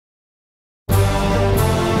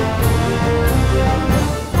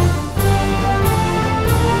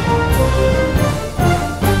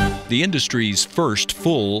The industry's first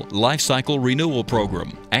full lifecycle renewal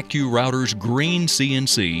program, AccuRouter's Green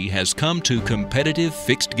CNC, has come to competitive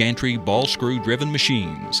fixed gantry ball screw driven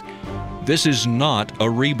machines. This is not a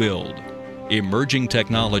rebuild. Emerging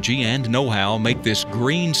technology and know-how make this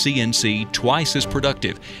Green CNC twice as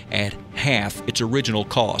productive at half its original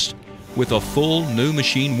cost, with a full new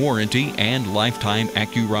machine warranty and lifetime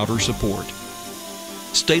AccuRouter support.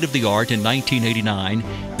 State-of-the-art in 1989,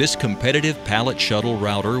 this competitive pallet shuttle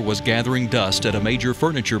router was gathering dust at a major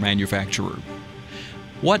furniture manufacturer.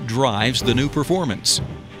 What drives the new performance?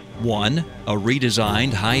 1. A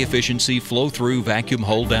redesigned high-efficiency flow-through vacuum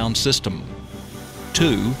hold-down system.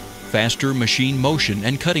 2. Faster machine motion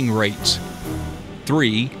and cutting rates.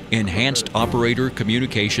 3. Enhanced operator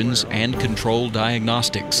communications and control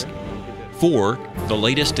diagnostics. 4. The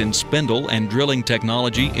latest in spindle and drilling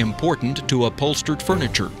technology important to upholstered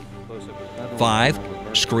furniture. 5.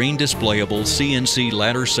 Screen-displayable CNC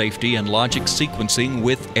ladder safety and logic sequencing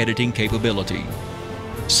with editing capability.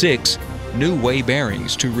 6. New way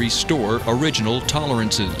bearings to restore original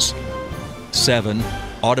tolerances. 7.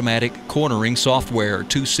 Automatic cornering software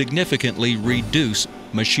to significantly reduce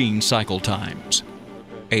machine cycle times.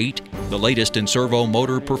 8. The latest in servo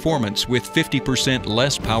motor performance with 50%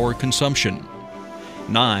 less power consumption.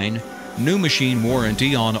 9. New machine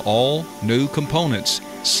warranty on all new components,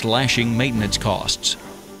 slashing maintenance costs.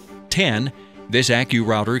 10. This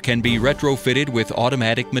AccuRouter can be retrofitted with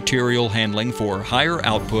automatic material handling for higher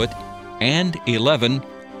output. And 11.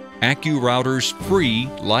 AccuRouter's free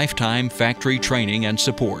lifetime factory training and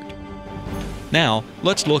support. Now,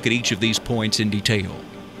 let's look at each of these points in detail.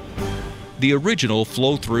 The original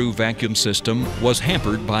flow-through vacuum system was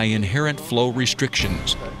hampered by inherent flow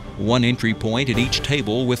restrictions, one entry point at each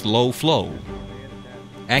table with low flow.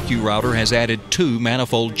 AccuRouter has added 2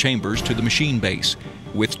 manifold chambers to the machine base,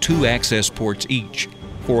 with 2 access ports each,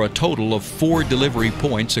 for a total of 4 delivery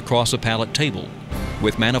points across a pallet table,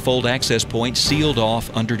 with manifold access points sealed off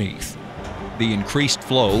underneath. The increased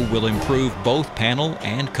flow will improve both panel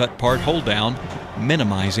and cut part hold down,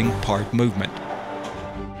 minimizing part movement.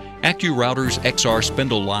 AccuRouter's XR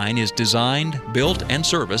spindle line is designed, built, and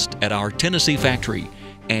serviced at our Tennessee factory,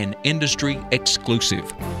 an industry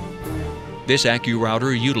exclusive. This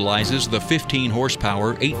AccuRouter utilizes the 15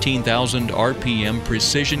 horsepower, 18,000 RPM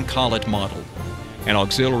precision collet model. An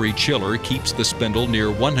auxiliary chiller keeps the spindle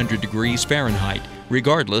near 100 degrees Fahrenheit,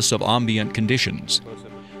 regardless of ambient conditions.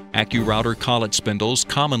 AccuRouter collet spindles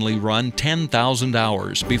commonly run 10,000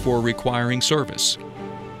 hours before requiring service.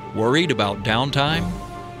 Worried about downtime?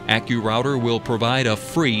 AccuRouter will provide a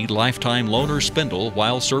free lifetime loaner spindle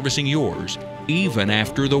while servicing yours, even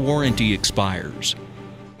after the warranty expires.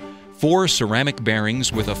 4 ceramic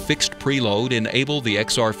bearings with a fixed preload enable the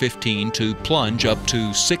XR15 to plunge up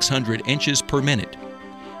to 600 inches per minute.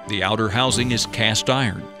 The outer housing is cast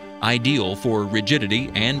iron, ideal for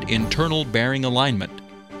rigidity and internal bearing alignment.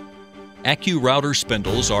 AccuRouter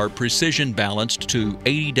spindles are precision balanced to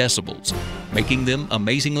 80 decibels, making them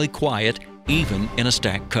amazingly quiet even in a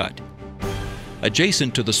stack cut.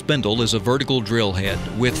 Adjacent to the spindle is a vertical drill head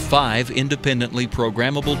with 5 independently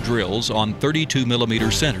programmable drills on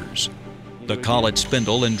 32mm centers. The collet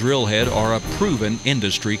spindle and drill head are a proven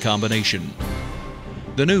industry combination.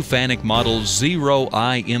 The new Fanuc Model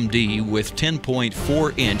 0IMD with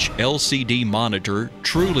 10.4-inch LCD monitor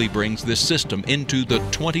truly brings this system into the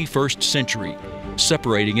 21st century,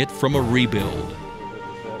 separating it from a rebuild.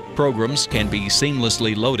 Programs can be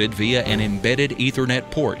seamlessly loaded via an embedded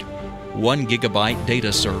Ethernet port, 1 GB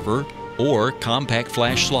data server, or compact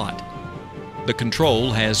flash slot. The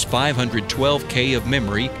control has 512K of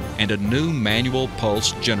memory and a new manual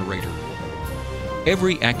pulse generator.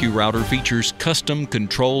 Every AccuRouter features custom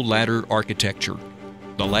control ladder architecture.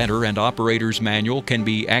 The ladder and operator's manual can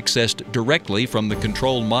be accessed directly from the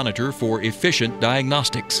control monitor for efficient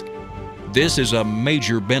diagnostics. This is a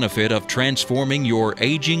major benefit of transforming your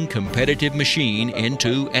aging competitive machine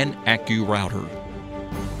into an AccuRouter.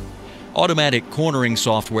 Automatic cornering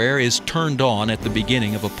software is turned on at the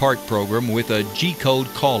beginning of a part program with a G-code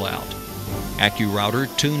callout. AccuRouter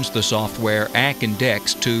tunes the software ACC and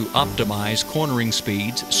DEX to optimize cornering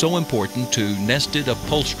speeds so important to nested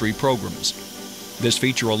upholstery programs. This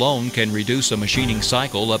feature alone can reduce a machining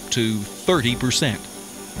cycle up to 30%.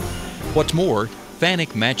 What's more,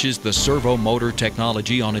 Fanuc matches the servo motor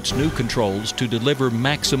technology on its new controls to deliver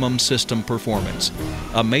maximum system performance,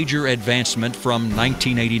 a major advancement from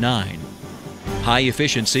 1989.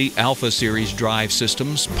 High-efficiency Alpha Series drive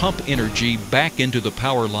systems pump energy back into the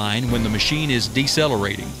power line when the machine is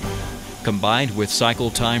decelerating. Combined with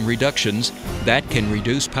cycle time reductions, that can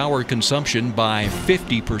reduce power consumption by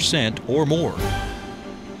 50% or more.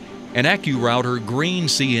 An AccuRouter Green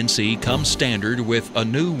CNC comes standard with a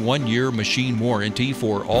new 1-year machine warranty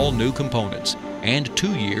for all new components and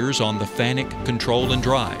 2 years on the Fanuc control and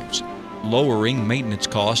drives, lowering maintenance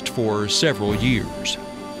cost for several years.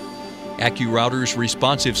 AccuRouter's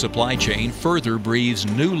responsive supply chain further breathes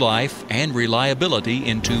new life and reliability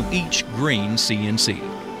into each Green CNC.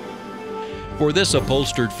 For this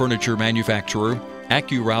upholstered furniture manufacturer,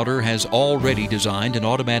 AccuRouter has already designed an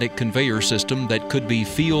automatic conveyor system that could be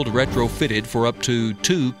field retrofitted for up to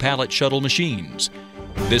 2 Pallet Shuttle machines.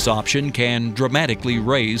 This option can dramatically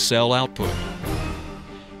raise cell output.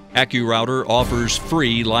 AccuRouter offers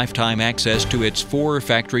free lifetime access to its 4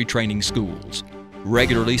 factory training schools.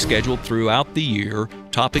 Regularly scheduled throughout the year,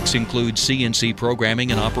 topics include CNC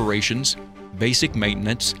programming and operations, basic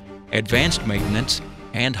maintenance, advanced maintenance,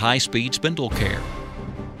 and high-speed spindle care.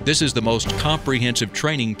 This is the most comprehensive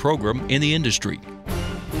training program in the industry.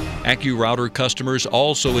 AccuRouter customers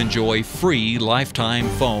also enjoy free lifetime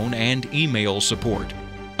phone and email support,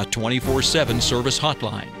 a 24/7 service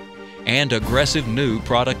hotline, and aggressive new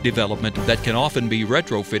product development that can often be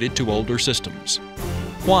retrofitted to older systems.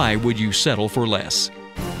 Why would you settle for less?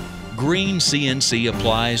 Green CNC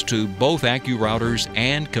applies to both AccuRouters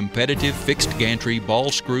and competitive fixed gantry ball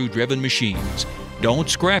screw driven machines. Don't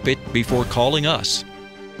scrap it before calling us.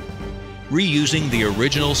 Reusing the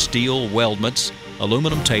original steel weldments,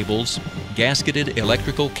 aluminum tables, gasketed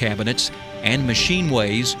electrical cabinets, and machine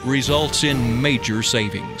ways results in major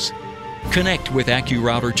savings. Connect with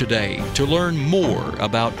AccuRouter today to learn more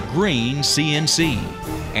about Green CNC,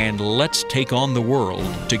 and let's take on the world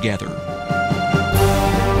together.